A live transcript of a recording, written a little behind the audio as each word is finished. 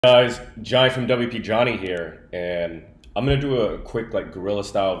Guys, Johnny from WP Johnny here, and I'm gonna do a quick guerrilla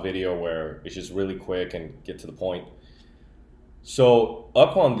style video where it's just really quick and get to the point. So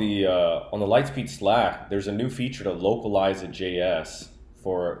up on the LiteSpeed Slack, there's a new feature to localize JS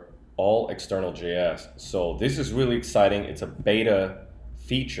for all external JS. So this is really exciting. It's a beta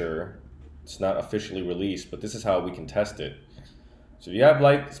feature. It's not officially released, but this is how we can test it. So if you have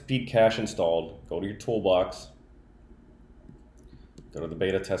LiteSpeed Cache installed, go to your toolbox. Go to the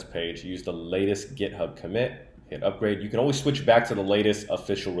beta test page, use the latest GitHub commit, hit upgrade. You can always switch back to the latest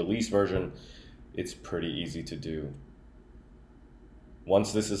official release version. It's pretty easy to do.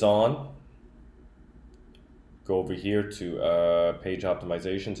 Once this is on, go over here to page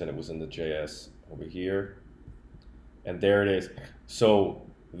optimizations, and it was in the JS over here. And there it is. So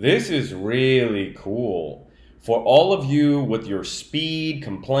this is really cool. For all of you with your speed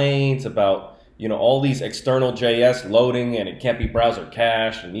complaints about all these external JS loading and it can't be browser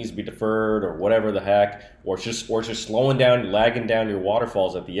cached and needs to be deferred or whatever the heck, or it's just slowing down, lagging down your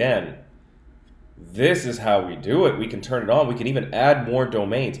waterfalls at the end. This is how we do it. We can turn it on. We can even add more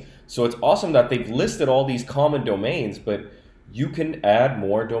domains. So it's awesome that they've listed all these common domains, but you can add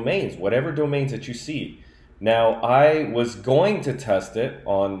more domains, whatever domains that you see. Now, I was going to test it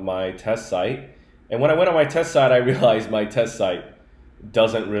on my test site, and when I went on my test site, I realized my test site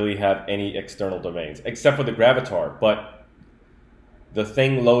doesn't really have any external domains except for the Gravatar, but the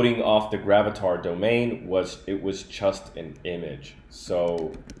thing loading off the Gravatar domain was just an image.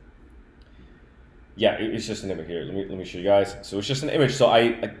 So yeah, it's just an image here. Let me show you guys. So it's just an image. So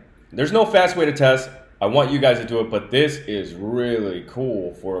there's no fast way to test. I want you guys to do it, but this is really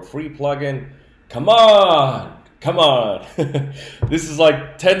cool for a free plugin. Come on, come on. This is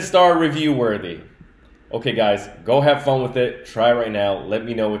like 10-star review worthy. Okay guys, go have fun with it. Try it right now. Let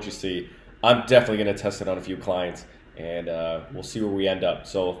me know what you see. I'm definitely going to test it on a few clients, and we'll see where we end up.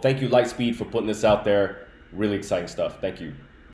 So thank you LiteSpeed for putting this out there. Really exciting stuff. Thank you.